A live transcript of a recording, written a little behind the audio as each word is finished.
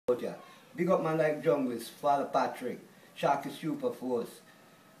out here. Big up man like Junglis, Father Patrick, Sharky Superforce,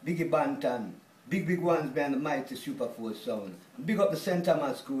 Biggie Banton, big ones behind the mighty Superforce sound. Big up the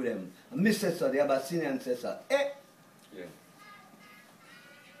Sattamsagana crew them. And Miss Sessa, the Abyssinians Sessa. Eh? Yeah.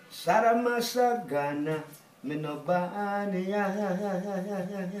 Sattamsagana, me no bani ya.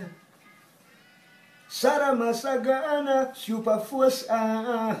 Sattamsagana, Superforce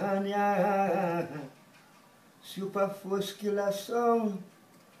ya. Superforce killer sound.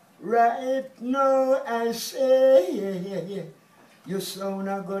 Right now I say, your sound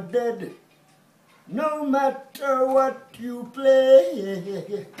a go dead. No matter what you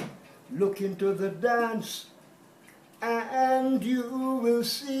play, look into the dance and you will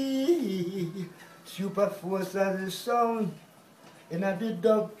see Superforce as a sound in a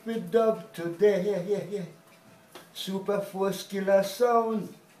dub today. Superforce killer sound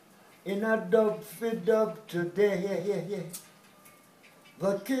in a dub today.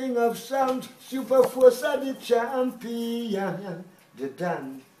 The king of sound, Superforce are the champion. The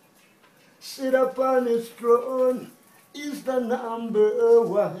Dan sit upon his throne, is the number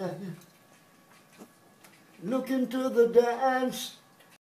one. Look into the dance